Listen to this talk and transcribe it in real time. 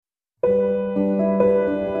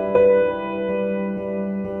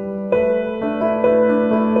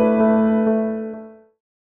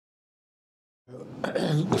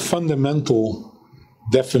fundamental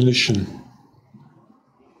definition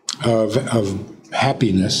of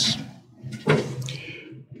happiness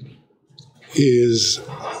is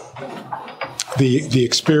the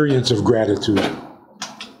experience of gratitude.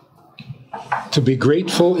 To be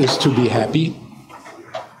grateful is to be happy,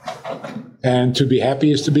 and to be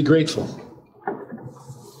happy is to be grateful.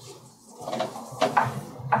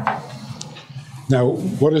 Now,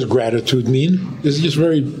 what does gratitude mean? This is just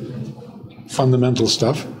very fundamental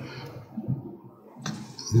stuff.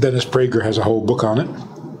 Dennis Prager has a whole book on it.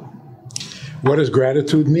 What does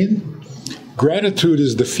gratitude mean? Gratitude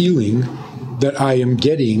is the feeling that I am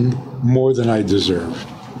getting more than I deserve.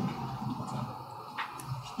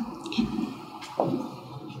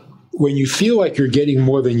 When you feel like you're getting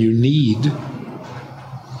more than you need,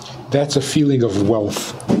 that's a feeling of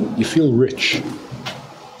wealth. You feel rich.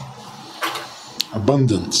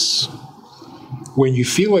 Abundance. When you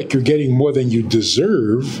feel like you're getting more than you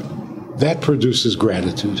deserve, that produces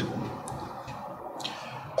gratitude.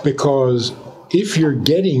 Because if you're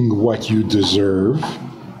getting what you deserve,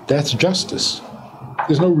 that's justice.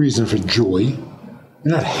 There's no reason for joy.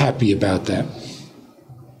 You're not happy about that.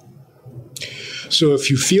 So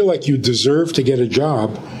if you feel like you deserve to get a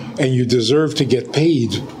job and you deserve to get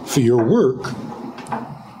paid for your work,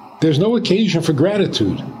 there's no occasion for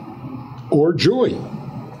gratitude or joy.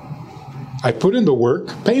 I put in the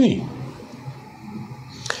work, pay me.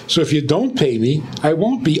 So if you don't pay me, I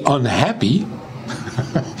won't be unhappy.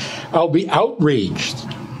 I'll be outraged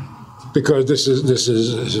because this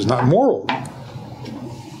is not moral.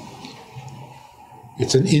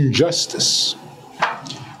 It's an injustice.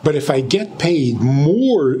 But if I get paid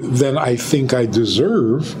more than I think I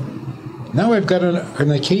deserve, now I've got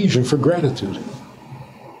an occasion for gratitude.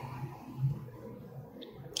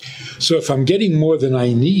 So if I'm getting more than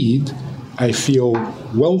I need, I feel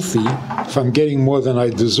wealthy. If I'm getting more than I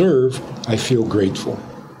deserve, I feel grateful.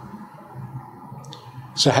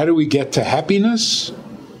 So how do we get to happiness?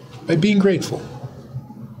 By being grateful.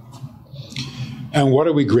 And what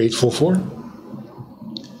are we grateful for?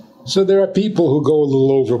 So there are people who go a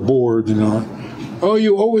little overboard, Oh,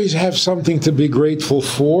 you always have something to be grateful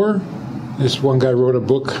for. This one guy wrote a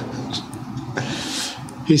book.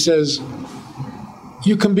 He says,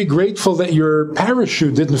 you can be grateful that your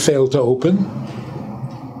parachute didn't fail to open.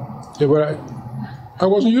 Yeah, but I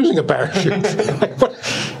wasn't using a parachute.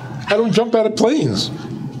 I don't jump out of planes.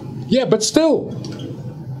 Yeah, but still,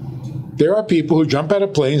 there are people who jump out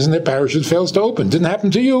of planes and their parachute fails to open. Didn't happen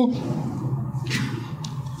to you.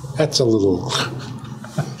 That's a little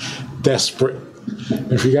desperate.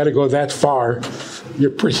 If you got to go that far,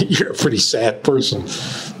 you're a pretty sad person.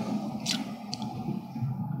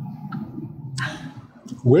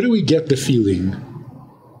 Where do we get the feeling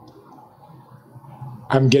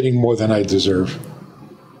I'm getting more than I deserve?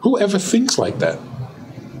 Who ever thinks like that?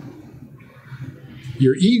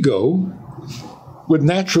 Your ego would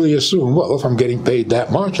naturally assume, well, if I'm getting paid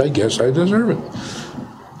that much, I guess I deserve it.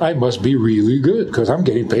 I must be really good because I'm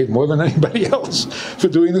getting paid more than anybody else for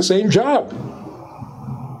doing the same job.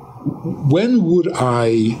 When would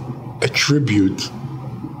I attribute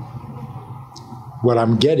what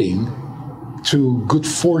I'm getting to good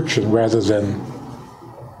fortune rather than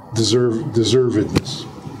deservedness?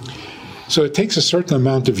 So it takes a certain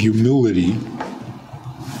amount of humility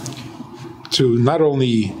to not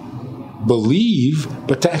only believe,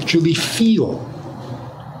 but to actually feel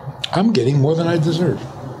I'm getting more than I deserve.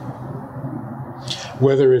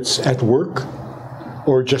 Whether it's at work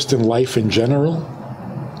or just in life in general.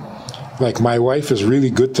 Like my wife is really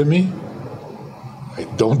good to me. I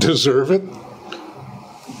don't deserve it.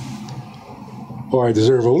 Or I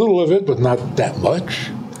deserve a little of it, but not that much.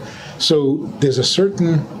 So there's a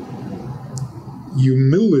certain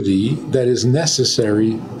humility that is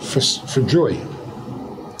necessary for joy.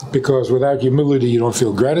 Because without humility, you don't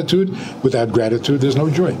feel gratitude. Without gratitude, there's no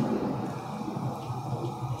joy.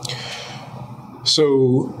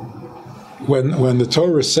 So when the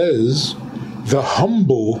Torah says, the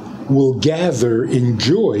humble will gather in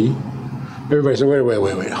joy, everybody says,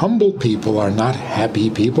 wait. Humble people are not happy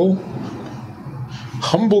people.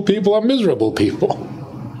 Humble people are miserable people.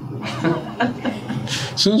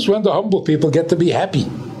 Since when do humble people get to be happy?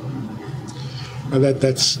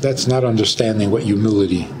 That's not understanding what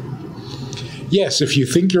humility. Yes, if you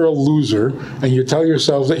think you're a loser and you tell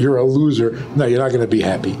yourself that you're a loser, no, you're not going to be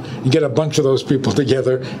happy. You get a bunch of those people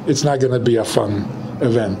together, it's not going to be a fun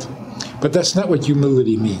event. But that's not what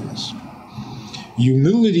humility means.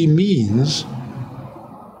 Humility means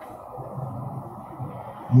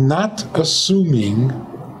not assuming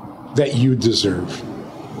that you deserve.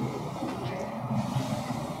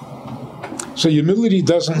 So humility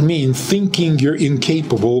doesn't mean thinking you're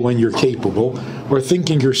incapable when you're capable, or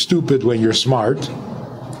thinking you're stupid when you're smart.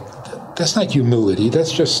 That's not humility.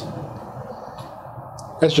 That's just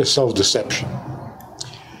self-deception.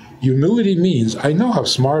 Humility means I know how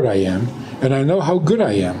smart I am, and I know how good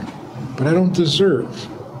I am, but I don't deserve.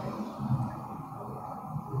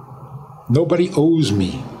 Nobody owes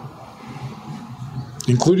me,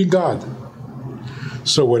 including God.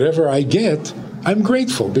 So whatever I get, I'm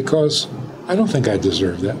grateful because I don't think I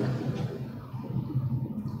deserve that.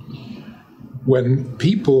 When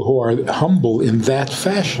people who are humble in that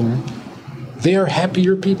fashion, they are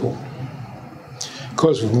happier people.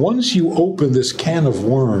 Because once you open this can of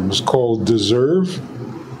worms called deserve,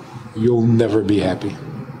 you'll never be happy.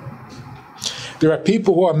 There are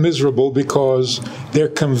people who are miserable because they're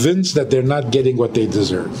convinced that they're not getting what they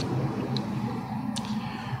deserve.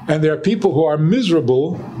 And there are people who are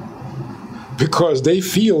miserable because they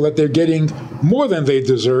feel that they're getting more than they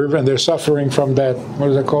deserve, and they're suffering from that,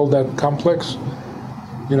 what is it called, that complex?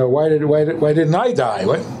 You know, why didn't I die?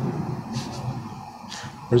 What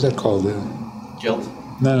is that called? Guilt?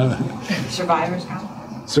 No. Survivor's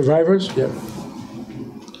complex? Survivors? Yeah.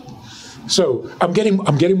 So I'm getting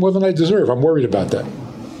more than I deserve. I'm worried about that.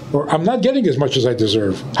 Or I'm not getting as much as I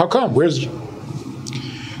deserve. How come?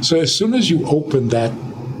 So as soon as you open that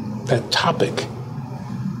topic,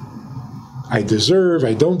 I deserve,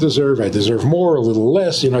 I don't deserve, I deserve more, a little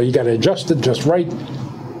less, you got to adjust it just right,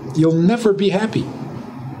 you'll never be happy.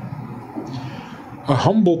 A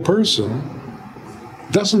humble person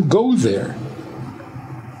doesn't go there.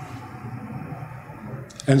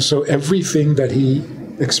 And so everything that he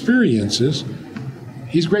experiences,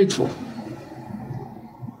 he's grateful.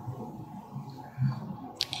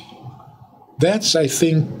 That's, I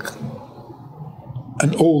think,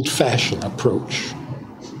 an old-fashioned approach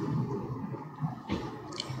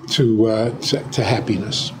to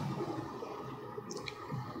happiness.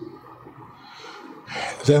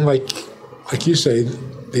 Then, like you say,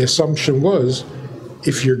 the assumption was,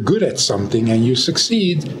 if you're good at something and you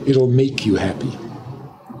succeed, it'll make you happy.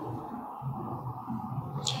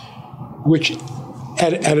 Which,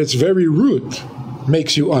 at its very root,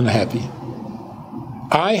 makes you unhappy.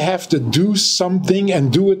 I have to do something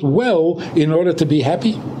and do it well in order to be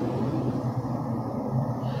happy?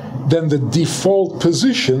 Then the default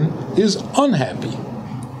position is unhappy.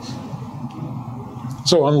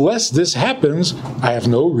 So unless this happens, I have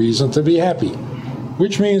no reason to be happy,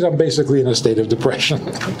 which means I'm basically in a state of depression.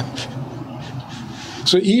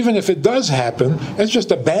 So even if it does happen, it's just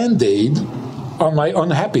a Band-Aid on my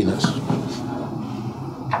unhappiness.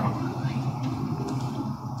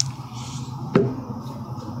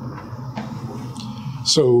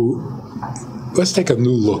 So let's take a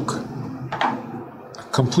new look. A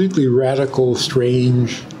completely radical,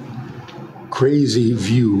 strange, crazy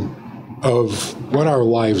view of what our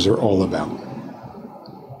lives are all about.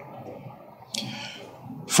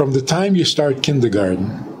 From the time you start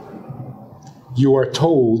kindergarten, you are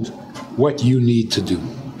told what you need to do,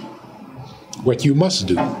 what you must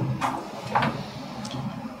do.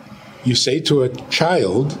 You say to a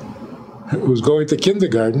child who's going to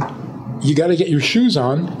kindergarten, you got to get your shoes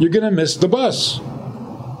on, you're going to miss the bus.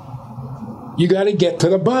 You got to get to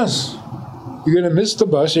the bus. You're going to miss the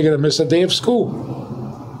bus, you're going to miss a day of school.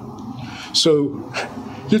 So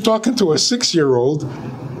you're talking to a 6-year-old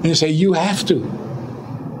and you say, you have to.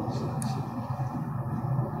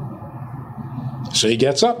 So he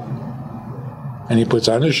gets up and he puts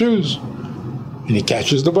on his shoes and he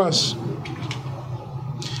catches the bus.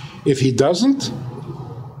 If he doesn't,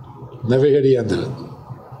 never hear the end of it.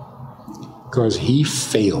 Because he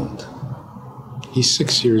failed. He's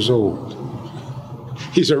 6 years old.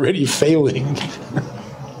 He's already failing.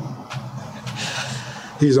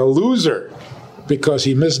 He's a loser because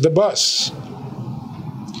he missed the bus.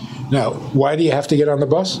 Now, why do you have to get on the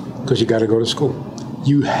bus? Because you got to go to school.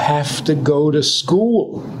 You have to go to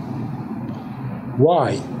school.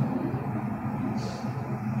 Why?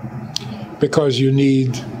 Because you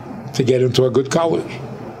need to get into a good college.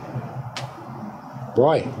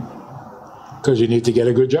 Why? Because you need to get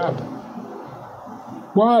a good job.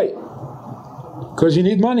 Why? Because you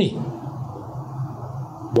need money.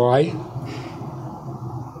 Why?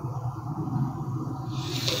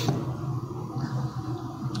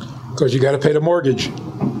 Because you got to pay the mortgage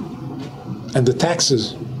and the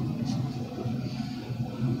taxes.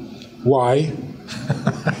 Why?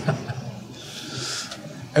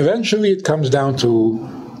 Eventually it comes down to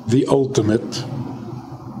the ultimate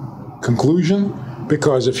conclusion,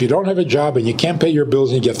 because if you don't have a job and you can't pay your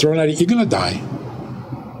bills and you get thrown out, you're going to die.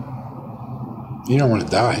 You don't want to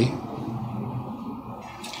die.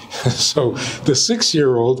 So the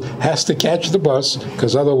 6-year-old has to catch the bus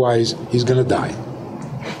because otherwise he's going to die.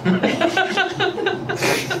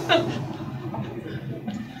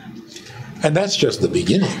 And that's just the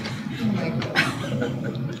beginning.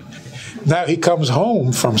 Now he comes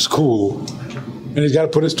home from school and he's got to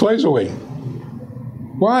put his toys away.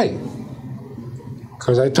 Why?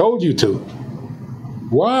 Because I told you to.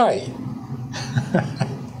 Why?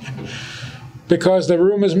 Because the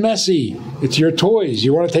room is messy. It's your toys.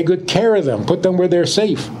 You want to take good care of them. Put them where they're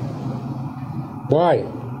safe. Why?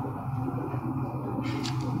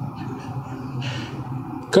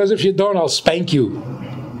 Because if you don't, I'll spank you.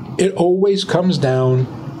 It always comes down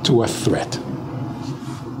to a threat.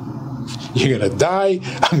 You're going to die.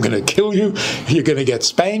 I'm going to kill you. You're going to get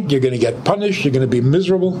spanked. You're going to get punished. You're going to be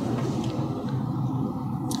miserable.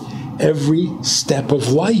 Every step of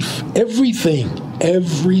life. Everything.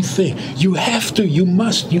 You have to. You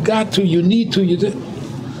must. You got to. You need to. You do.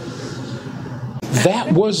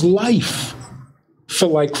 That was life for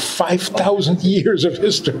like 5,000 years of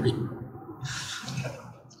history.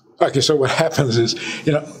 Okay, so what happens is,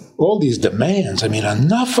 all these demands,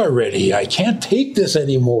 enough already. I can't take this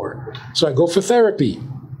anymore. So I go for therapy.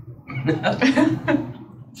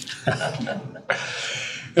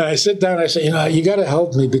 And I sit down and I say, you got to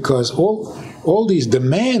help me because all these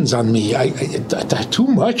demands on me, they're too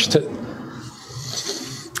much to...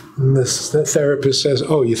 And the therapist says,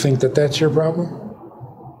 oh, you think that's your problem?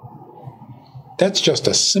 That's just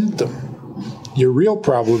a symptom. Your real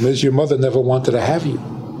problem is your mother never wanted to have you.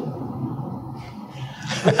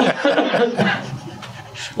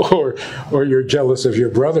 or you're jealous of your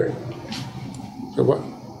brother. So what?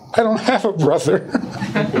 I don't have a brother.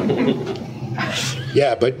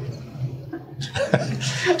 Yeah, but...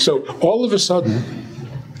 So all of a sudden,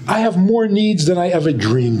 I have more needs than I ever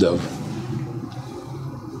dreamed of.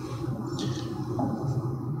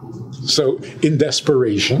 So in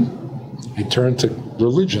desperation, I turn to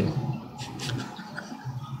religion.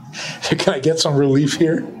 Can I get some relief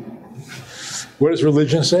here? What does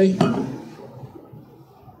religion say?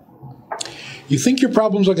 You think your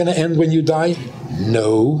problems are going to end when you die?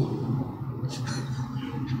 No.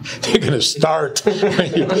 They're going to start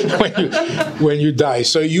when you die.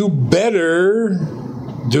 So you better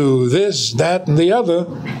do this, that, and the other.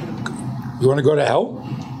 You want to go to hell?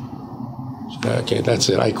 Okay, that's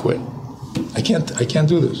it. I quit. I can't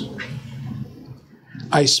do this.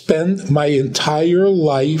 I spend my entire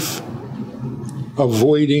life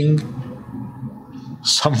avoiding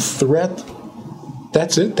some threat.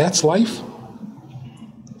 That's it. That's life.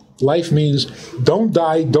 Life means don't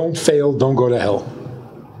die, don't fail, don't go to hell.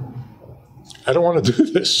 I don't want to do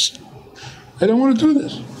this. I don't want to do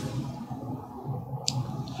this.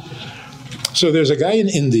 So there's a guy in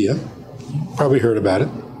India, you probably heard about it.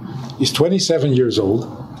 He's 27 years old.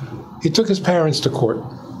 He took his parents to court.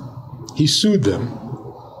 He sued them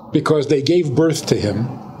because they gave birth to him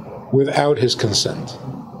without his consent.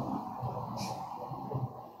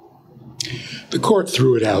 The court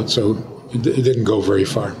threw it out, so it didn't go very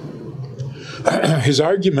far. His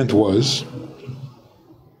argument was,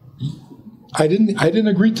 I didn't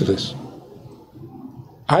agree to this.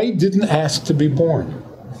 I didn't ask to be born.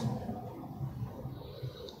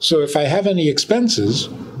 So if I have any expenses,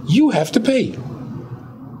 you have to pay.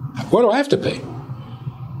 What do I have to pay?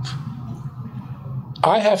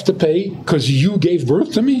 I have to pay because you gave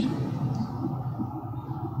birth to me?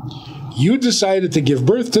 You decided to give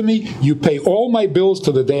birth to me, you pay all my bills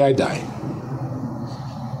to the day I die.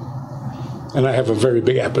 And I have a very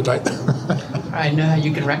big appetite. I know how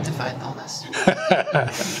you can rectify all this.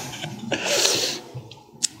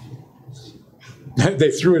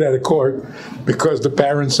 They threw it out of court because the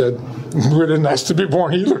parents said, we didn't ask to be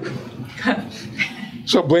born either.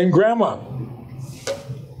 So blame grandma.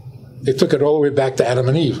 They took it all the way back to Adam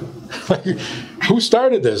and Eve. Who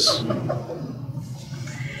started this?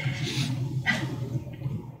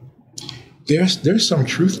 There's some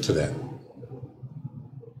truth to that.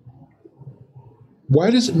 Why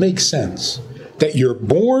does it make sense that you're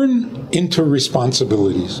born into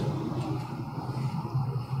responsibilities?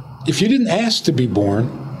 If you didn't ask to be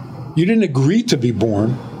born, you didn't agree to be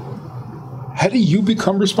born, how do you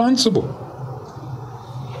become responsible?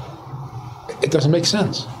 It doesn't make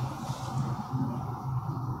sense.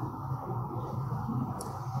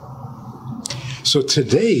 So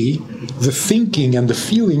today, the thinking and the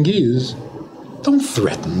feeling is, don't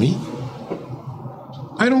threaten me.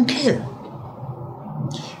 I don't care.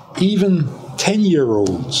 Even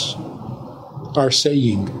 10-year-olds are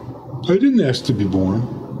saying, I didn't ask to be born.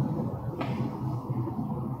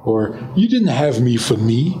 Or, you didn't have me for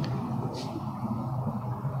me.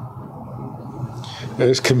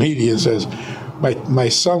 This comedian says, my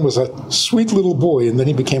son was a sweet little boy, and then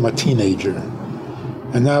he became a teenager.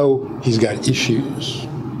 And now he's got issues.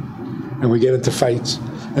 And we get into fights.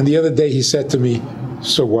 And the other day he said to me,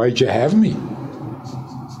 so why'd you have me?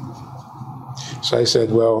 So I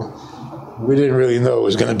said, well, we didn't really know it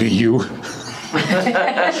was going to be you.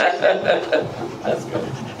 That's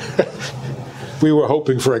good. We were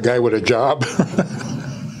hoping for a guy with a job.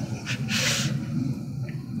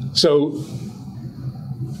 So,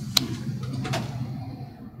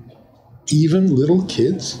 even little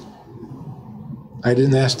kids, I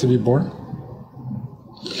didn't ask to be born.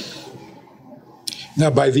 Now,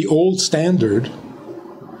 by the old standard,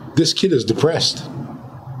 this kid is depressed.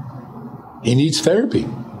 He needs therapy.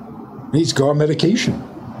 He needs to go on medication.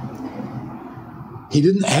 He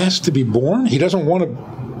didn't ask to be born. He doesn't want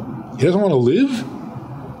to live.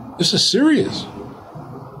 This is serious.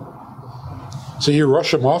 So you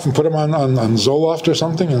rush him off and put him on Zoloft or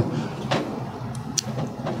something. And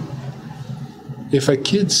if a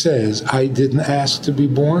kid says, I didn't ask to be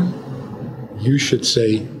born, you should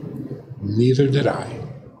say, neither did I.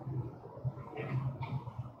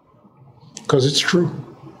 Because it's true.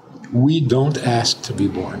 We don't ask to be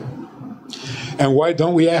born. And why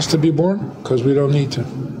don't we ask to be born? Because we don't need to.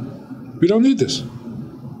 We don't need this.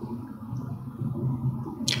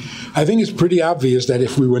 I think it's pretty obvious that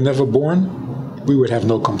if we were never born, we would have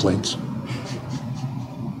no complaints.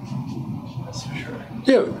 That's for sure.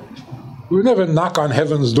 Yeah. We would never knock on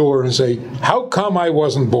heaven's door and say, how come I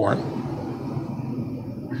wasn't born?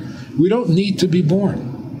 We don't need to be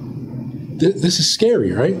born. This is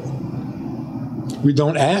scary, right? We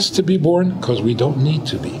don't ask to be born because we don't need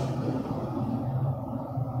to be.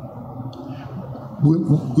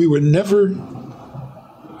 We were never,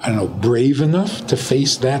 brave enough to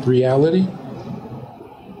face that reality,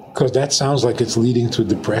 because that sounds like it's leading to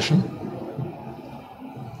depression.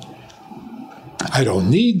 I don't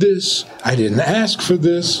need this. I didn't ask for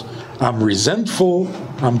this. I'm resentful.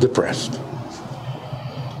 I'm depressed.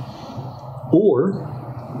 Or,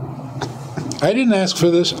 I didn't ask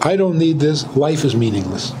for this. I don't need this. Life is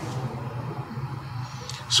meaningless.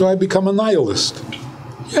 So I become a nihilist.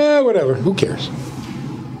 Yeah, whatever. Who cares?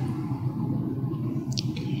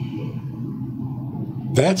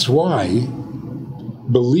 That's why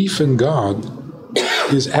belief in God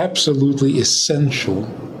is absolutely essential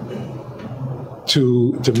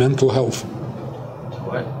to mental health.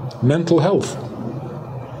 What? Mental health.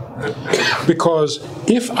 Because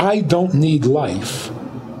if I don't need life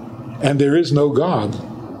and there is no God,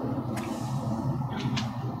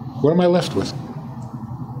 what am I left with?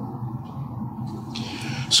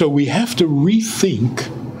 So we have to rethink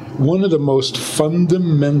one of the most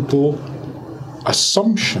fundamental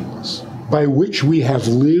assumptions by which we have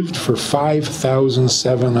lived for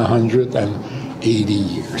 5,780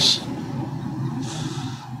 years.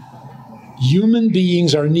 Human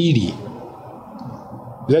beings are needy.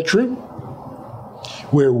 Is that true?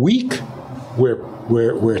 We're weak,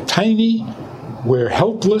 we're tiny, we're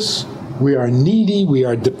helpless, we are needy, we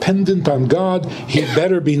are dependent on God. He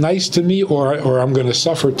better be nice to me or I'm going to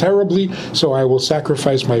suffer terribly, so I will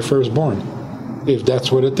sacrifice my firstborn, if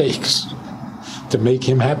that's what it takes to make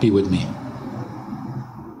him happy with me.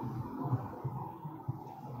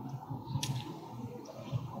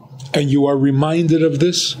 And you are reminded of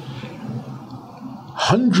this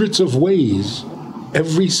hundreds of ways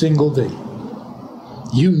every single day.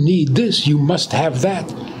 You need this, you must have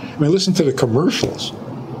that. I mean, listen to the commercials.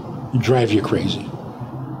 It drive you crazy.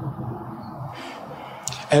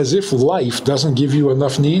 As if life doesn't give you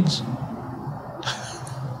enough needs.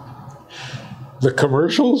 The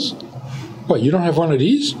commercials? What, you don't have one of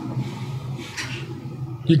these?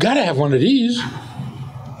 You gotta have one of these.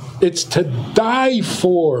 It's to die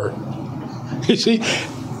for. You see?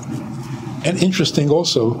 And interesting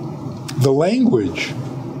also, the language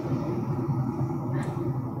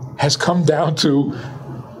has come down to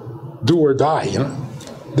do or die, you know?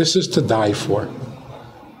 This is to die for.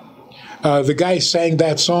 The guy sang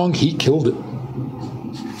that song, he killed it.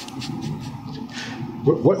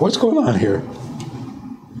 What's going on here?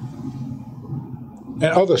 And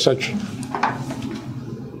other such.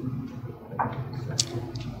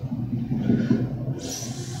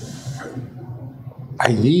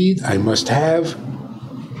 I must have.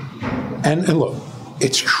 And look,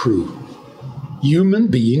 it's true. Human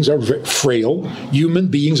beings are frail. Human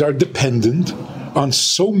beings are dependent on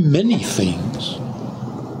so many things.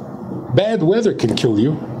 Bad weather can kill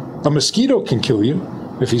you. A mosquito can kill you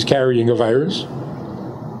if he's carrying a virus.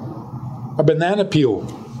 A banana peel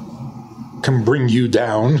can bring you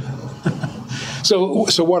down.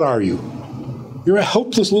 So what are you? You're a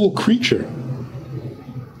helpless little creature.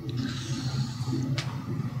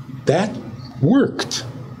 That worked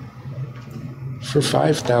for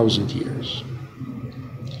 5,000 years.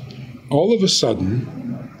 All of a sudden,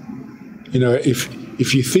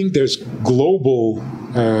 if you think there's global,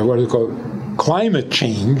 climate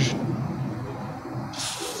change,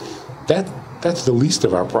 that's the least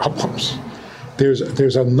of our problems.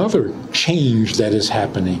 There's another change that is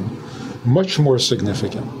happening, much more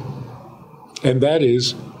significant. And that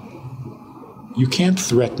is, you can't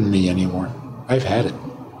threaten me anymore. I've had it.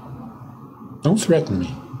 Don't threaten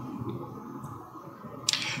me.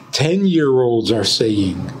 10-year-olds are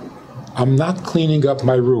saying, I'm not cleaning up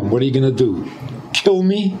my room. What are you going to do? Kill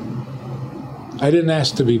me? I didn't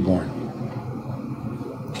ask to be born.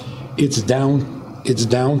 It's down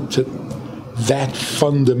to that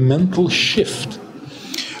fundamental shift.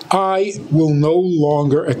 I will no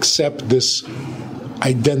longer accept this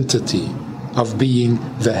identity of being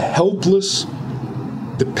the helpless,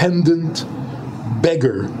 dependent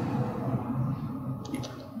beggar.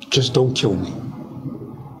 Just don't kill me.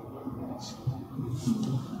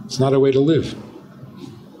 It's not a way to live.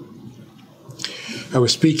 I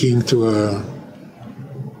was speaking to a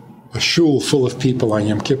shul full of people on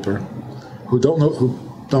Yom Kippur who don't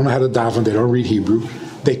know how to daven. They don't read Hebrew.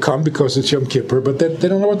 They come because it's Yom Kippur, but they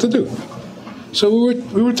don't know what to do. So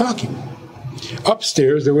we were talking.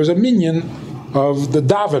 Upstairs there was a minyan of the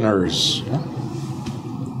daveners,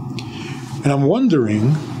 and I'm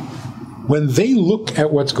wondering, when they look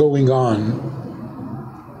at what's going on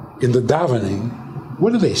in the davening,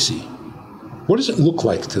 what do they see? What does it look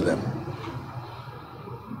like to them?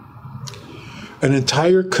 An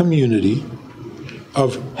entire community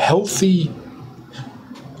of healthy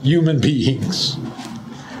human beings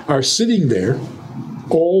are sitting there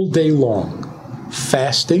all day long,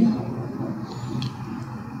 fasting,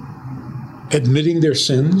 admitting their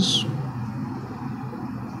sins,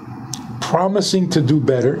 promising to do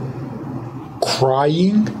better,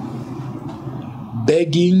 crying,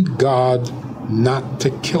 begging God not to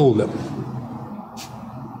kill them.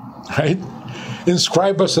 Right?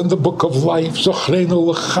 Inscribe us in the book of life. Zochreinu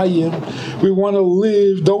l'chaim. We want to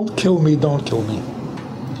live. Don't kill me. Don't kill me.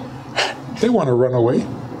 They want to run away.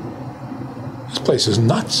 This place is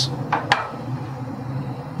nuts.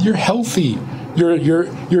 You're healthy.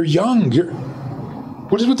 You're young.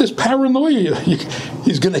 What is with this paranoia?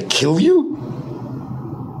 He's going to kill you?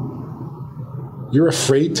 You're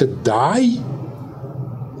afraid to die?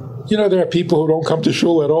 There are people who don't come to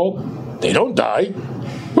shul at all. They don't die.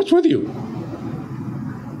 What's with you?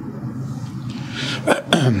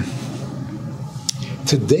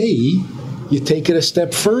 Today, you take it a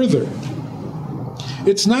step further.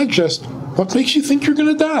 It's not just, what makes you think you're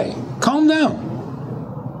going to die? Calm down.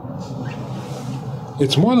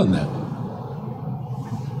 It's more than that.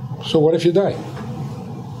 So what if you die?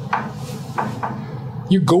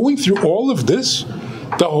 You're going through all of this,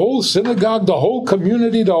 the whole synagogue, the whole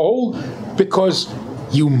community, because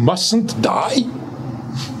you mustn't die?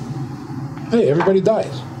 Hey, everybody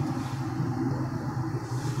dies.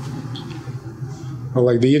 Or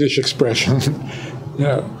like the Yiddish expression,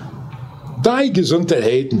 die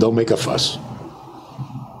gesundheit and don't make a fuss.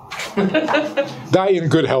 Die in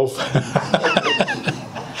good health.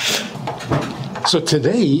 So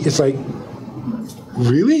today, it's like,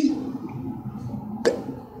 really?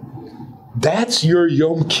 That's your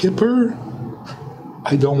Yom Kippur?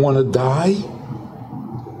 I don't want to die?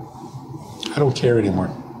 I don't care anymore.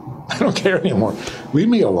 Leave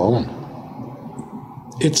me alone.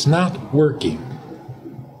 It's not working.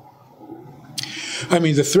 I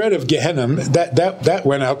mean, the threat of Gehenna, that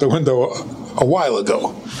went out the window a while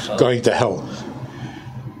ago, going to hell.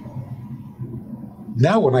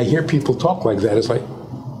 Now when I hear people talk like that, it's like,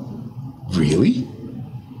 really?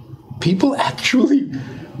 People actually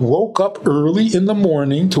woke up early in the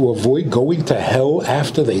morning to avoid going to hell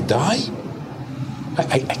after they die?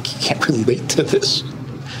 I can't relate to this.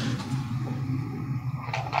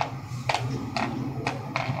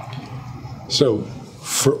 So,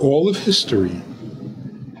 for all of history,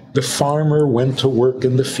 the farmer went to work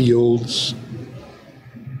in the fields,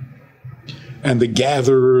 and the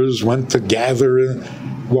gatherers went to gather.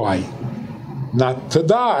 Why? Not to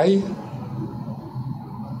die.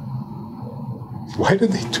 Why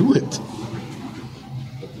did they do it?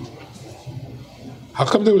 How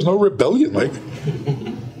come there was no rebellion? Like,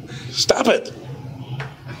 stop it.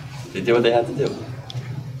 They did what they had to do.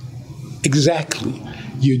 Exactly.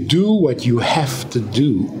 You do what you have to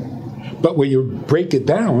do. But when you break it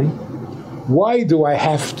down, why do I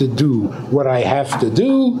have to do what I have to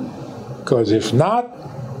do? Because if not,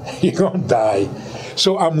 you're going to die.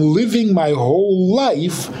 So I'm living my whole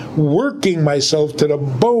life, working myself to the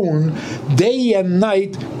bone, day and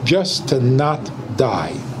night, just to not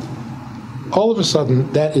die. All of a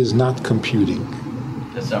sudden, that is not computing.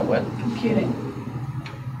 That's not what? Computing.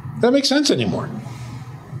 That makes sense anymore.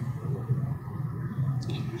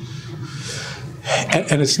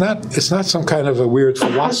 And it's not some kind of a weird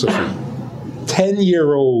philosophy.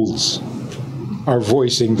 10-year-olds are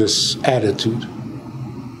voicing this attitude.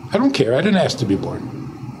 I don't care. I didn't ask to be born.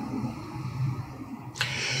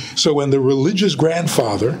 So when the religious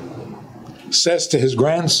grandfather says to his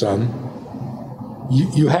grandson,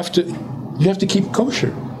 you have to keep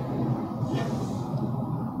kosher.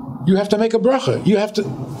 You have to make a bracha. You have to.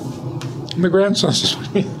 And the grandson says,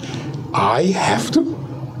 I have to?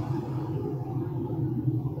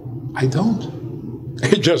 I don't.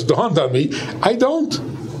 It just dawned on me, I don't.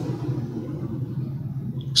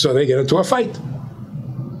 So they get into a fight.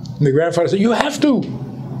 And the grandfather says, you have to.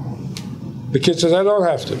 The kid says, I don't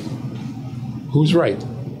have to. Who's right?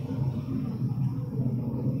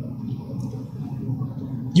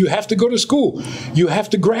 You have to go to school. You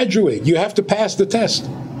have to graduate. You have to pass the test.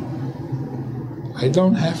 I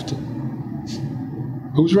don't have to.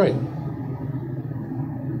 Who's right?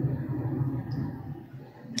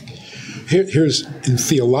 Here's, in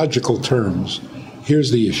theological terms,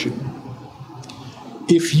 here's the issue.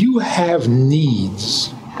 If you have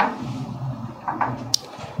needs,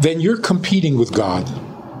 then you're competing with God.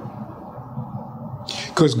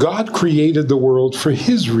 Because God created the world for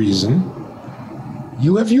His reason.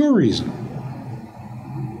 You have your reason.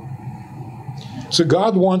 So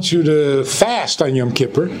God wants you to fast on Yom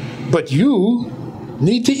Kippur, but you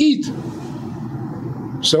need to eat.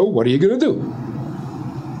 So what are you going to do?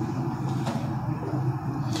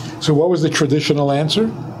 So what was the traditional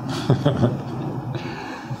answer?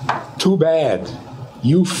 Too bad.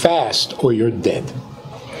 You fast or you're dead.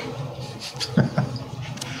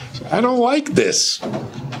 I don't like this.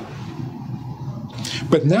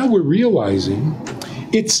 But now we're realizing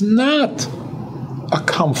it's not a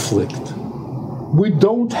conflict. We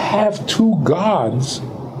don't have two gods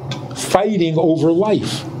fighting over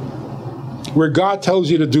life, where God tells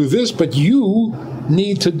you to do this, but you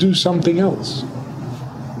need to do something else.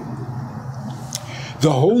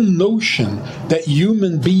 The whole notion that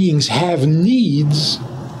human beings have needs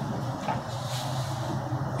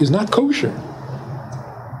is not kosher.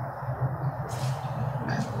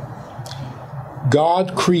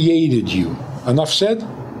 God created you. Enough said?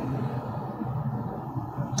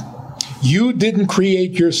 You didn't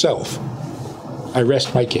create yourself. I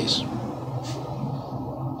rest my case.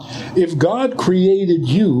 If God created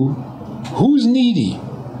you, who's needy?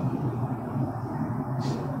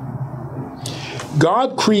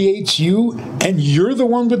 God creates you, and you're the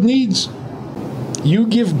one with needs. You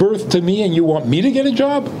give birth to me, and you want me to get a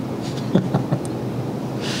job?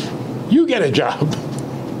 You get a job.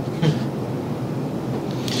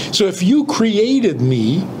 So if you created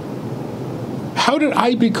me, how did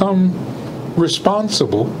I become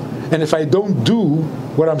responsible? And if I don't do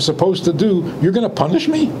what I'm supposed to do, you're going to punish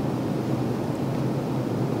me?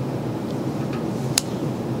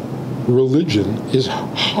 Religion is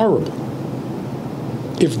horrible.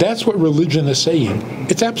 If that's what religion is saying,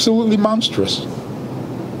 it's absolutely monstrous.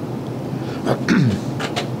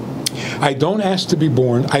 I don't ask to be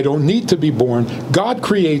born. I don't need to be born. God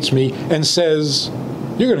creates me and says,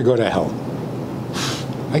 you're going to go to hell.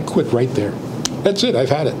 I quit right there. That's it. I've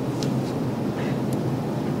had it.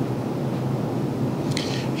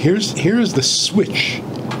 Here's the switch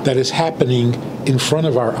that is happening in front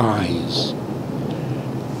of our eyes.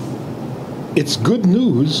 It's good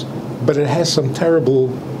news, but it has some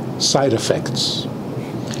terrible side effects.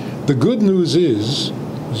 The good news is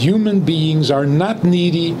human beings are not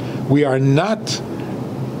needy. We are not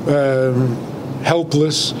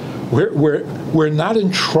helpless. We're not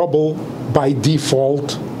in trouble by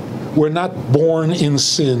default. We're not born in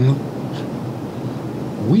sin.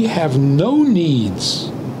 We have no needs.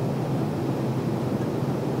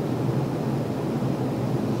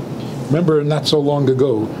 Remember, not so long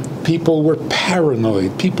ago, people were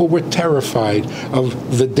paranoid. People were terrified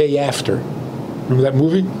of the day after. Remember that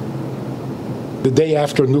movie? The day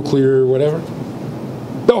after nuclear whatever?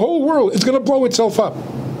 The whole world is going to blow itself up.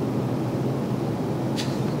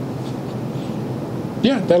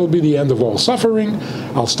 Yeah, that'll be the end of all suffering.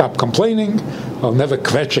 I'll stop complaining. I'll never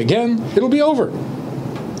kvetch again. It'll be over.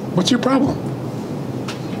 What's your problem?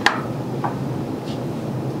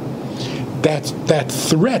 That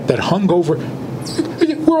threat that hung over,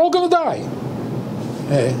 we're all going to die.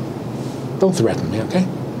 Hey, don't threaten me, okay?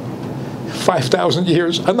 5,000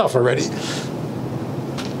 years, enough already.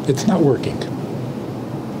 It's not working.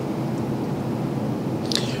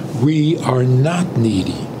 We are not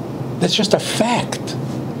needy. That's just a fact.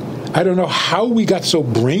 I don't know how we got so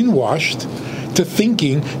brainwashed to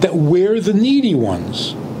thinking that we're the needy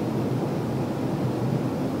ones.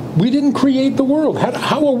 We didn't create the world.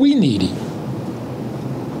 How are we needy?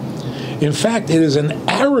 In fact, it is an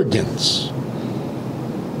arrogance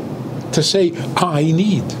to say, I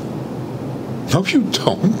need. No, you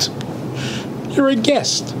don't. You're a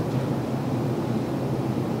guest.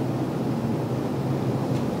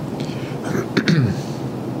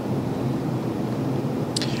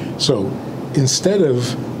 So, instead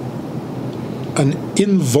of an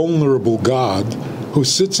invulnerable God who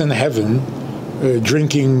sits in heaven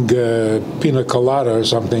drinking pina colada or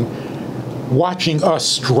something, watching us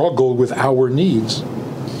struggle with our needs,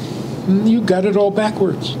 you got it all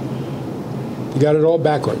backwards. You got it all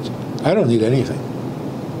backwards. I don't need anything.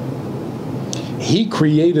 He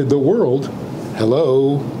created the world.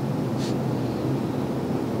 Hello.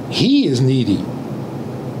 He is needy.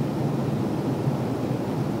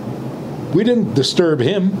 We didn't disturb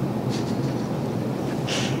him.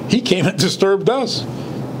 He came and disturbed us.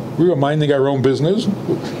 We were minding our own business.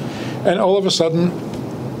 And all of a sudden,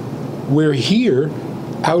 we're here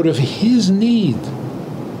out of his need.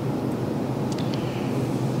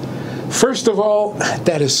 First of all,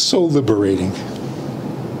 that is so liberating.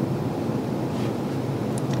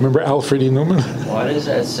 Remember Alfred E. Neuman? Why does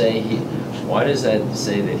that say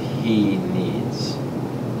that he needs?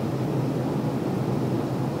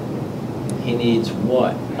 He needs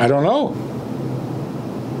what? I don't know.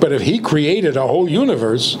 But if he created a whole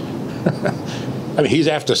universe, I mean, he's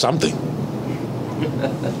after something.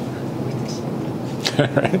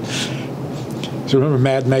 Right? So remember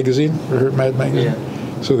Mad Magazine? Ever heard Mad Magazine?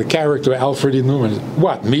 Yeah. So the character Alfred E. Neuman is,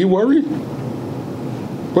 what, me worry?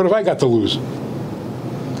 What have I got to lose?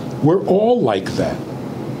 We're all like that.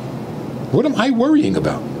 What am I worrying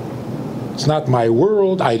about? It's not my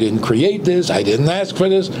world. I didn't create this. I didn't ask for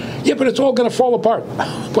this. Yeah, but it's all going to fall apart.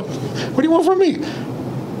 What do you want from me?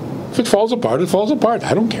 If it falls apart, it falls apart.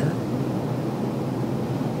 I don't care.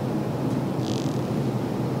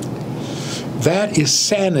 That is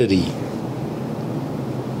sanity.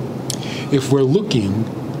 If we're looking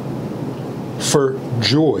for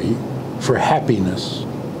joy, for happiness,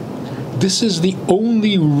 this is the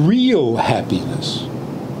only real happiness.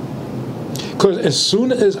 Because as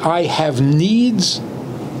soon as I have needs,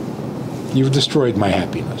 you've destroyed my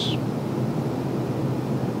happiness.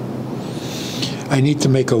 I need to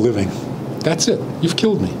make a living. That's it. You've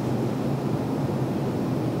killed me.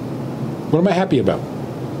 What am I happy about?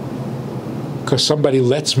 Because somebody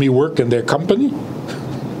lets me work in their company?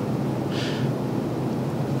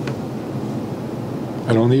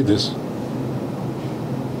 I don't need this.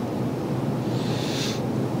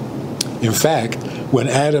 In fact, when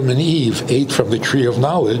Adam and Eve ate from the tree of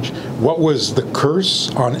knowledge, what was the curse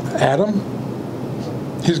on Adam?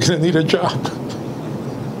 He's going to need a job.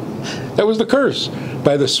 That was the curse.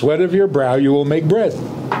 By the sweat of your brow you will make bread.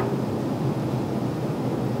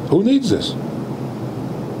 Who needs this?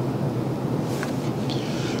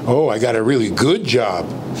 Oh, I got a really good job.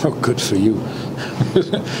 Oh, good for you.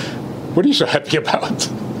 What are you so happy about?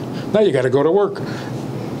 Now you got to go to work.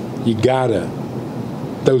 You gotta.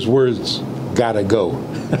 Those words, gotta go.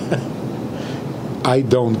 I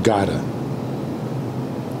don't gotta.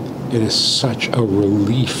 It is such a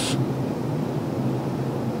relief.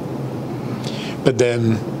 But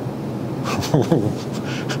then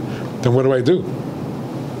what do I do?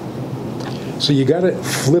 So you gotta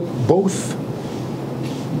flip both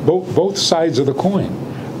sides of the coin.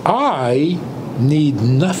 I need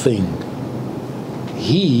nothing.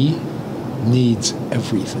 He needs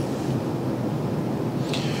everything.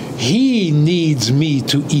 He needs me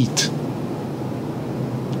to eat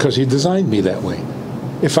because he designed me that way.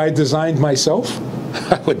 If I designed myself,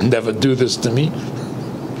 I would never do this to me.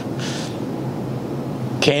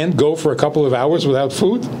 Can't go for a couple of hours without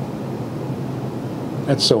food?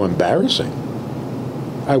 That's so embarrassing.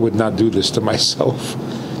 I would not do this to myself.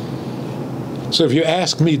 So if you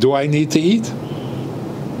ask me, do I need to eat?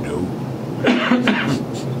 No.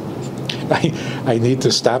 I need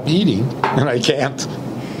to stop eating, and I can't.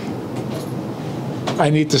 I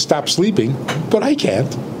need to stop sleeping, but I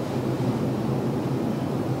can't.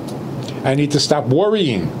 I need to stop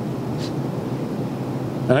worrying,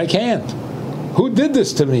 and I can't. Who did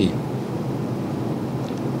this to me?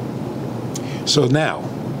 So now,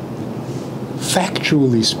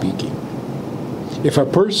 factually speaking, if a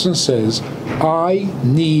person says, I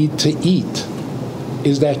need to eat,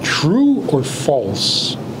 is that true or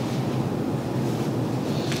false?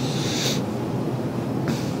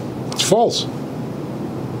 It's false.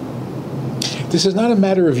 This is not a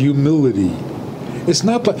matter of humility. It's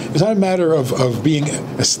not a matter of being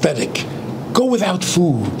aesthetic. Go without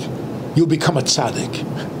food. You'll become a tzaddik.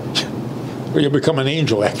 Or you'll become an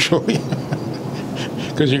angel, actually.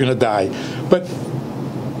 Because you're going to die. But,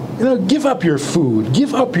 give up your food.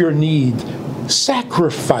 Give up your need.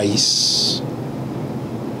 Sacrifice.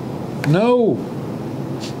 No.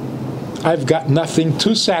 I've got nothing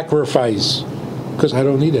to sacrifice because I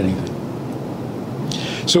don't need anything.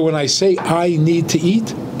 So when I say I need to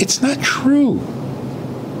eat, it's not true.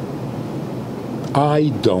 I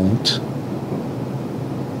don't.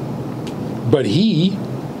 But he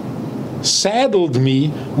saddled me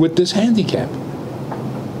with this handicap.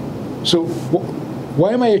 So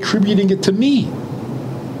why am I attributing it to me?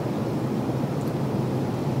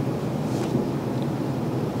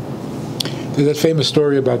 There's that famous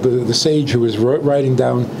story about the sage who was riding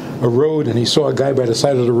down a road and he saw a guy by the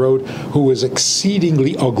side of the road who was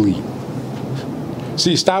exceedingly ugly.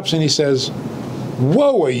 So he stops and he says,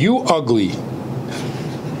 "Whoa, are you ugly?"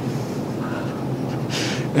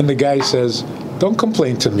 And the guy says, "Don't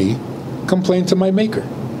complain to me, complain to my maker."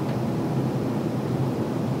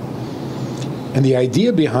 And the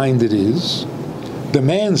idea behind it is, the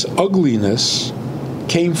man's ugliness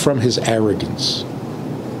came from his arrogance.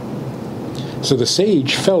 So the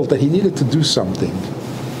sage felt that he needed to do something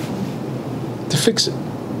to fix it.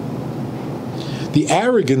 The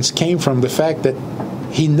arrogance came from the fact that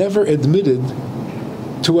he never admitted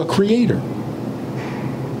to a creator.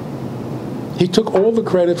 He took all the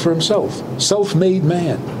credit for himself. Self-made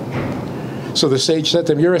man. So the sage said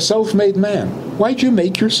to him, "You're a self-made man. Why'd you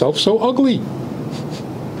make yourself so ugly?"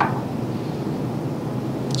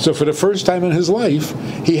 So for the first time in his life,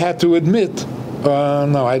 he had to admit,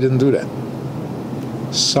 no, I didn't do that.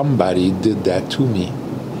 Somebody did that to me.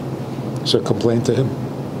 So complain to him.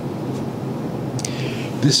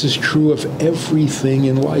 This is true of everything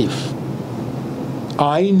in life.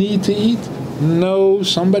 I need to eat? No,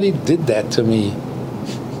 somebody did that to me.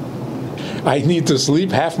 I need to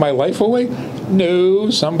sleep half my life away? No,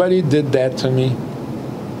 somebody did that to me.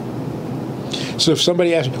 So if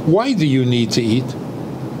somebody asks, why do you need to eat?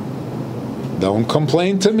 Don't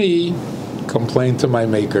complain to me, complain to my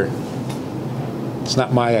maker. It's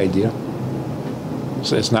not my idea.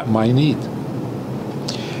 So it's not my need.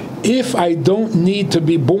 If I don't need to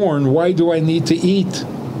be born, why do I need to eat?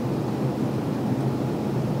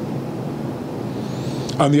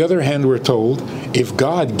 On the other hand, we're told, if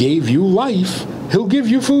God gave you life, He'll give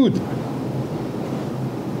you food.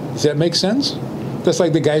 Does that make sense? That's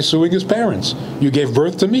like the guy suing his parents. You gave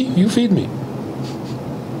birth to me, you feed me.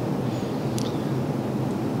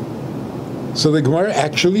 So the Gemara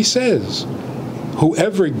actually says,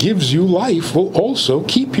 whoever gives you life will also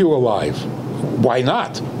keep you alive. Why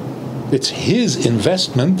not? It's his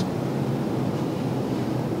investment.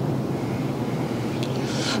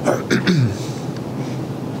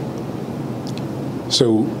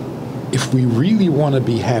 So, if we really want to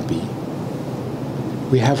be happy,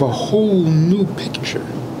 we have a whole new picture.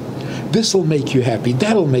 This'll make you happy.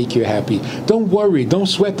 That'll make you happy. Don't worry. Don't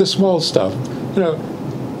sweat the small stuff.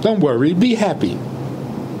 Don't worry. Be happy.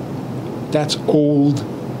 That's old.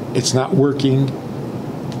 It's not working.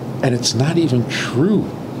 And it's not even true.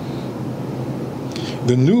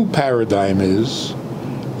 The new paradigm is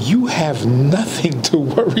you have nothing to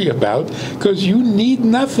worry about because you need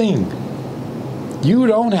nothing. You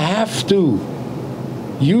don't have to.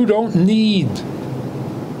 You don't need.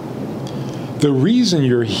 The reason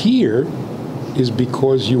you're here is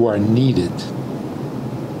because you are needed.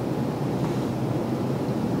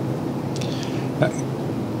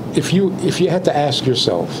 If you had to ask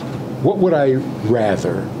yourself, what would I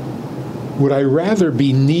rather? Would I rather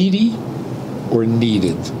be needy or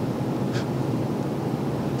needed?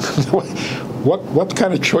 What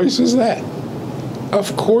kind of choice is that?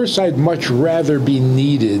 Of course I'd much rather be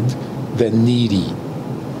needed than needy.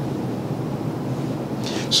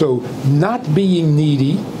 So not being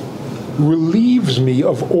needy relieves me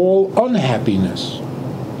of all unhappiness.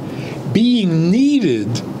 Being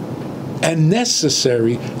needed and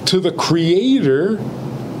necessary to the Creator,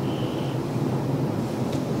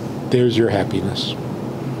 there's your happiness.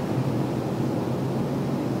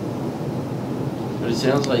 But it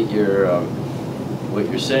sounds like what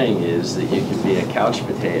you're saying is that you can be a couch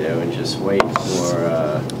potato and just wait for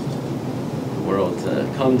the world to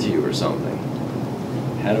come to you or something.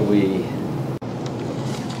 How do we...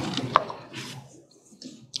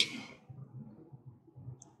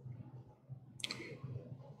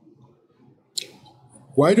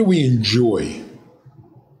 Why do we enjoy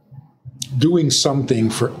doing something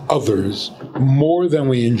for others more than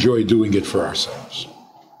we enjoy doing it for ourselves?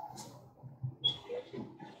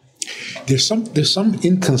 There's some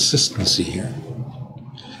inconsistency here.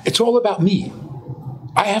 It's all about me.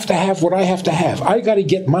 I have to have what I have to have. I got to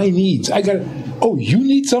get my needs. Oh, you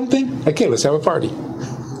need something? Okay, let's have a party.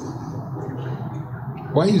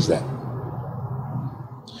 Why is that?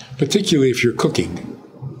 Particularly if you're cooking.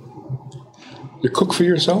 You cook for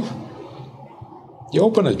yourself? You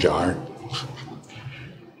open a jar.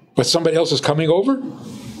 But somebody else is coming over?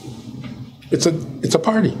 It's a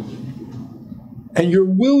party. And you're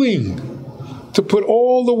willing to put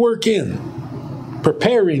all the work in.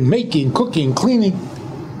 Preparing, making, cooking, cleaning.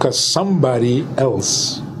 Because somebody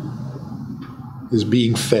else is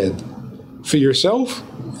being fed. For yourself?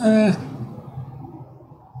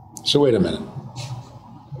 So wait a minute.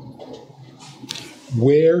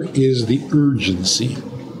 Where is the urgency?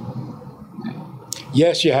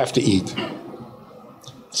 Yes, you have to eat.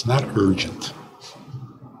 It's not urgent.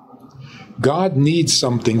 God needs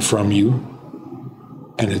something from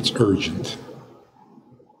you, and it's urgent.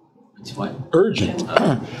 It's what? Urgent.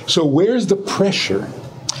 So where's the pressure?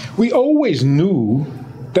 We always knew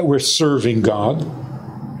that we're serving God.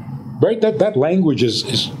 Right? That language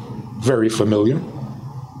is very familiar.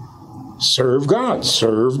 Serve God.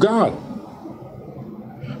 Serve God.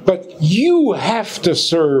 But you have to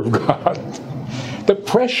serve God. The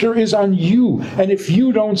pressure is on you. And if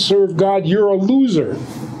you don't serve God, you're a loser.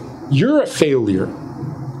 You're a failure.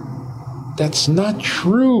 That's not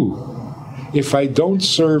true. If I don't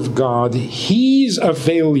serve God, He's a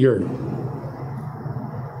failure.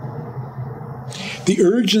 The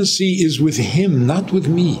urgency is with Him, not with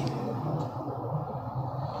me.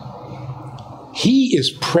 He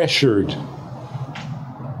is pressured,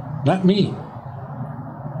 not me.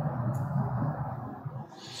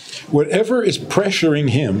 Whatever is pressuring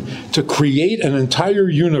Him to create an entire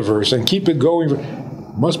universe and keep it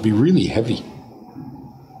going must be really heavy.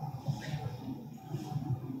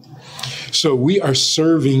 So we are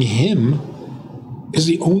serving Him is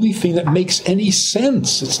the only thing that makes any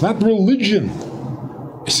sense. It's not religion.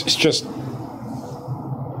 It's just,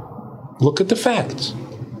 look at the facts.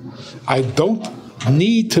 I don't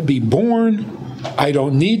need to be born. I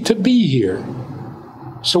don't need to be here.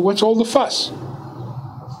 So what's all the fuss?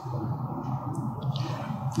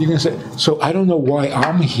 You're going to say, so I don't know why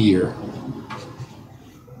I'm here.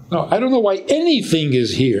 No, I don't know why anything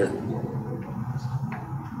is here.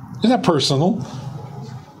 It's not personal.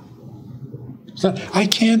 It's not, I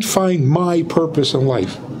can't find my purpose in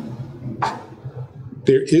life.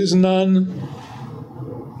 There is none.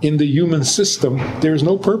 In the human system, there is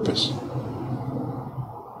no purpose.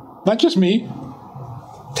 Not just me.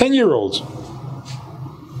 10-year-olds.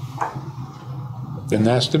 Then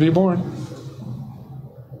asked to be born.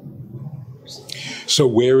 So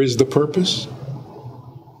where is the purpose?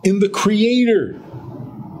 In the Creator.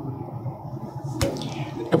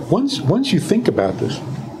 Once you think about this,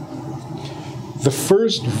 the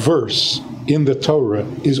first verse in the Torah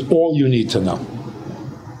is all you need to know.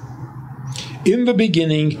 In the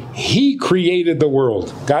beginning, He created the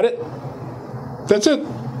world. Got it? That's it.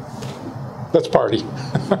 Let's party.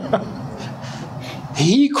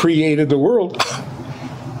 He created the world.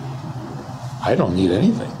 I don't need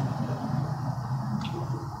anything.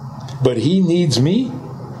 But He needs me?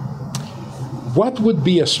 What would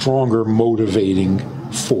be a stronger motivating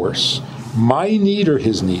force? My need or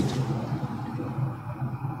His need?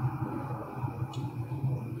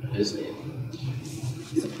 His need.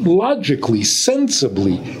 Logically,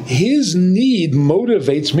 sensibly, His need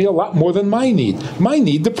motivates me a lot more than my need. My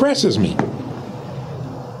need depresses me.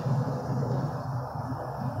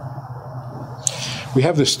 We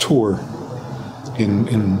have this tour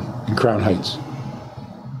in Crown Heights.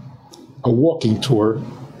 A walking tour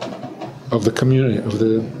of the community, of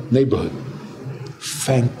the neighborhood.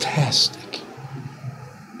 Fantastic.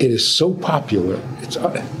 It is so popular. It's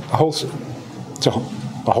a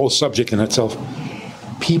whole subject in itself.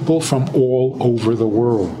 People from all over the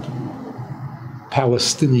world.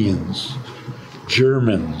 Palestinians,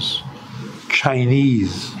 Germans,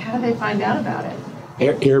 Chinese. How do they find out about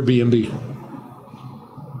it? Airbnb.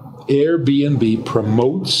 Airbnb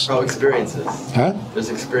promotes... Oh, experiences. Huh? There's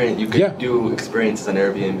experience. You could do experiences on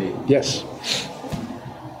Airbnb. Yes.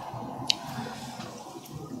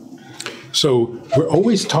 So we're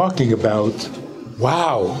always talking about,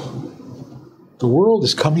 wow, the world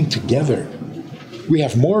is coming together. We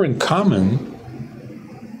have more in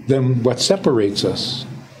common than what separates us.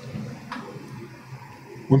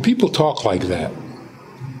 When people talk like that,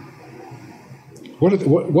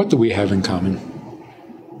 what do we have in common?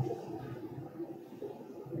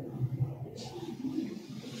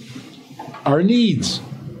 Our needs.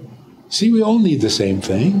 See, we all need the same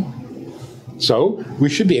thing. So we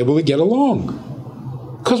should be able to get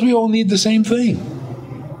along because we all need the same thing.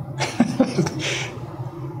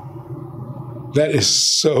 That is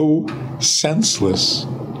so senseless.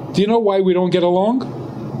 Do you know why we don't get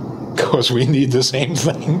along? Because we need the same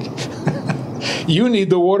thing. You need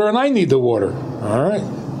the water and I need the water. All right.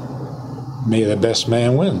 May the best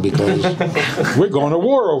man win, because we're going to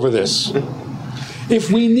war over this. If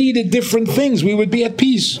we needed different things, we would be at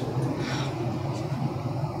peace.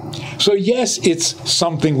 So yes, it's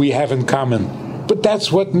something we have in common, but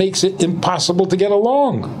that's what makes it impossible to get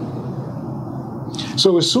along.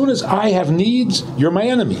 So as soon as I have needs, you're my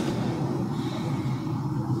enemy.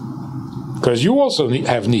 Because you also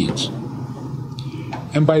have needs.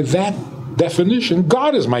 And by that definition,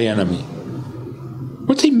 God is my enemy.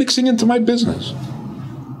 What's he mixing into my business?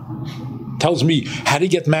 Tells me how to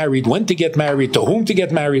get married, when to get married, to whom to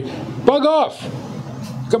get married. Bug off.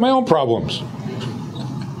 Got my own problems.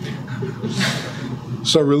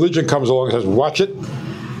 So religion comes along and says, watch it.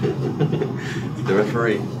 The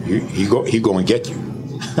referee. He go and get you.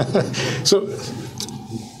 So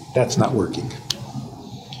that's not working.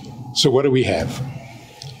 So what do we have?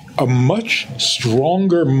 A much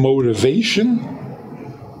stronger motivation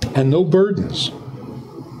and no burdens.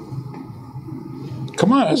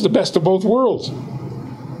 Come on, that's the best of both worlds.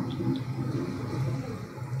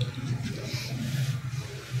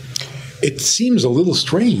 It seems a little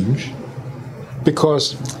strange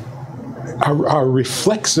because our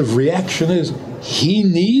reflexive reaction is, he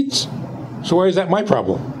needs, so why is that my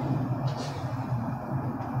problem?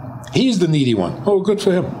 He's the needy one. Oh, good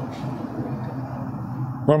for him.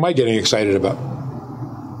 What am I getting excited about?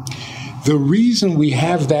 The reason we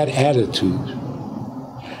have that attitude,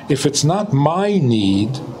 if it's not my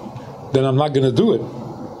need, then I'm not going to do it,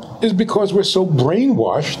 is because we're so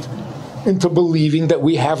brainwashed into believing that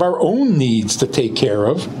we have our own needs to take care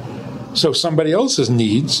of, so somebody else's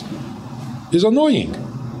needs is annoying.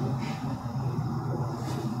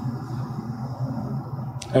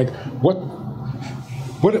 Like,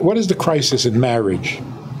 what is the crisis in marriage?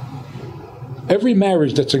 Every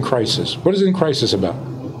marriage that's in crisis, what is it in crisis about?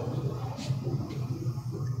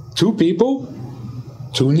 Two people,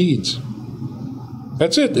 two needs.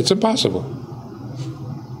 That's it. It's impossible.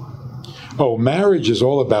 Oh, marriage is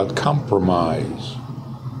all about compromise.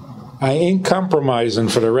 I ain't compromising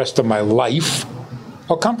for the rest of my life.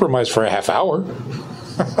 I'll compromise for a half hour.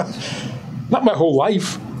 Not my whole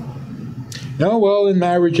life. No, well, in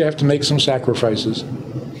marriage you have to make some sacrifices.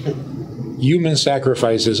 Human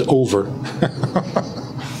sacrifice is over.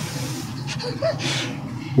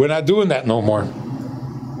 We're not doing that no more.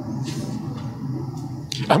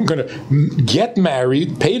 I'm going to get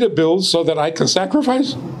married, pay the bills so that I can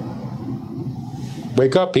sacrifice?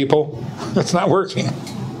 Wake up, people. It's not working.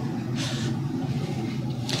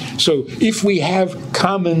 So if we have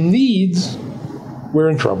common needs, we're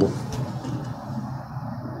in trouble.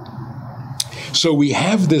 So we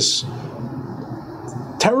have this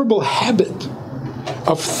terrible habit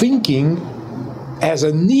of thinking as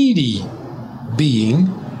a needy being,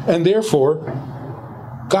 and therefore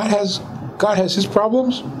God has his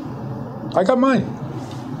problems. I got mine.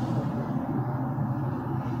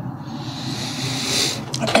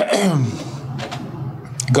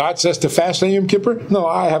 God says to fast on Yom Kippur? No,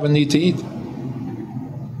 I have a need to eat.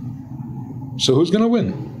 So who's going to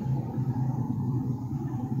win?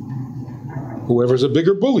 Whoever's a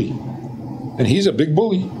bigger bully. And he's a big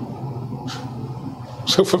bully.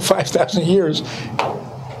 So for 5,000 years,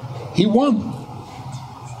 he won.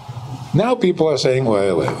 Now people are saying,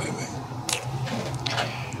 wait.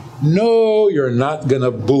 No, you're not going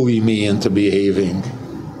to bully me into behaving.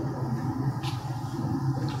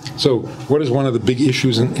 So what is one of the big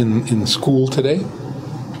issues in school today?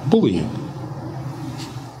 Bullying.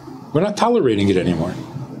 We're not tolerating it anymore.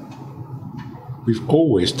 We've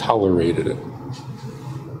always tolerated it.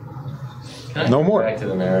 Can I No go more. Back to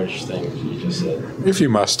the marriage thing you just said. If you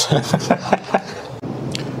must.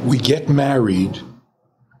 We get married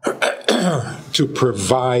to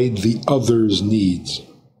provide the other's needs.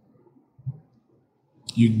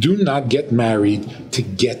 You do not get married to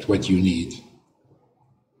get what you need.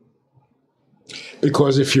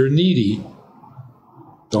 Because if you're needy,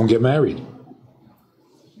 don't get married.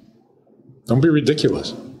 Don't be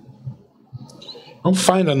ridiculous. Don't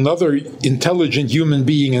find another intelligent human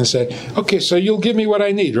being and say, okay, so you'll give me what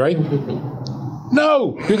I need, right?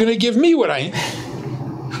 No, you're going to give me what I need.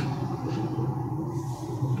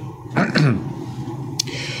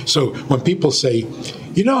 So when people say,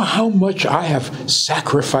 you know how much I have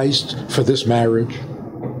sacrificed for this marriage?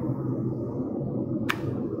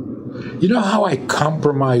 You know how I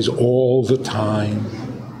compromise all the time?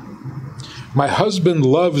 My husband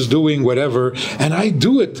loves doing whatever, and I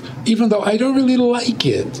do it, even though I don't really like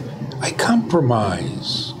it. I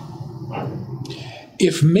compromise.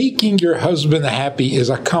 If making your husband happy is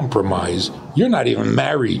a compromise, you're not even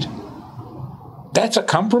married. That's a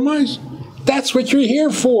compromise? That's what you're here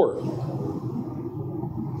for.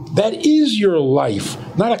 That is your life,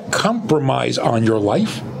 not a compromise on your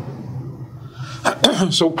life.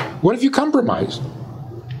 So what if you compromise?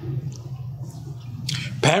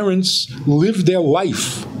 Parents live their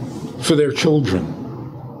life for their children.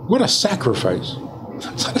 What a sacrifice.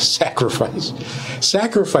 It's not a sacrifice.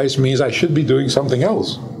 Sacrifice means I should be doing something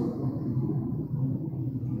else.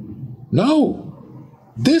 No.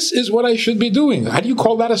 This is what I should be doing. How do you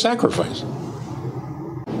call that a sacrifice?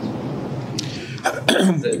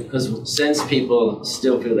 Because since people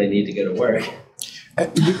still feel they need to go to work.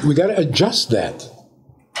 We got to adjust that.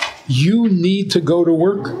 You need to go to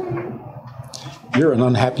work. You're an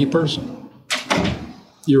unhappy person.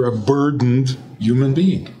 You're a burdened human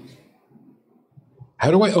being.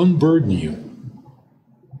 How do I unburden you?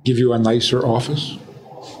 Give you a nicer office?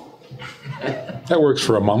 That works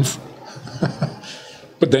for a month.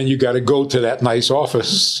 But then you got to go to that nice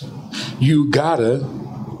office.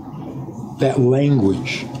 That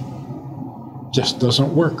language just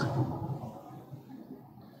doesn't work.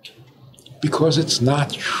 Because it's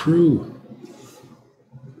not true.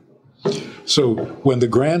 So when the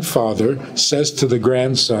grandfather says to the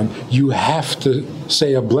grandson, you have to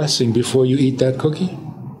say a blessing before you eat that cookie,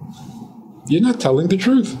 you're not telling the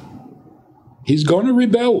truth. He's going to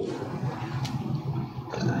rebel.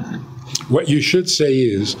 What you should say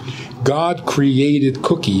is, God created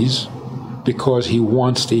cookies because he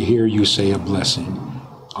wants to hear you say a blessing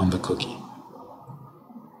on the cookie.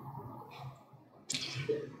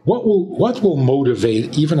 What will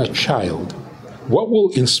motivate even a child? What will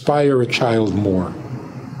inspire a child more?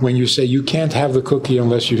 When you say you can't have the cookie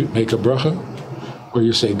unless you make a bracha, or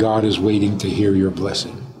you say God is waiting to hear your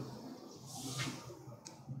blessing?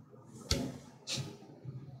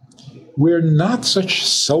 We're not such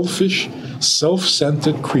selfish,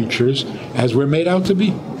 self-centered creatures as we're made out to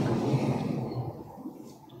be.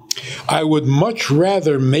 I would much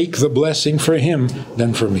rather make the blessing for him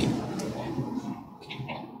than for me.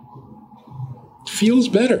 Feels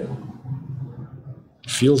better.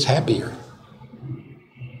 Feels happier.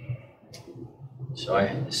 So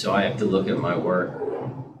I have to look at my work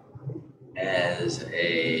as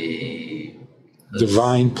a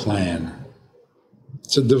divine plan.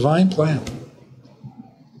 It's a divine plan.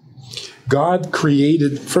 God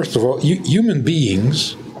created, first of all, human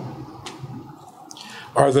beings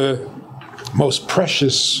are the most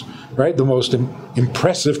precious, right? The most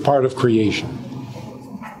impressive part of creation.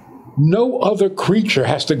 No other creature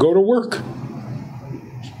has to go to work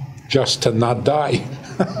just to not die.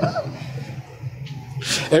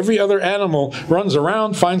 Every other animal runs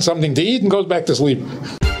around, finds something to eat, and goes back to sleep.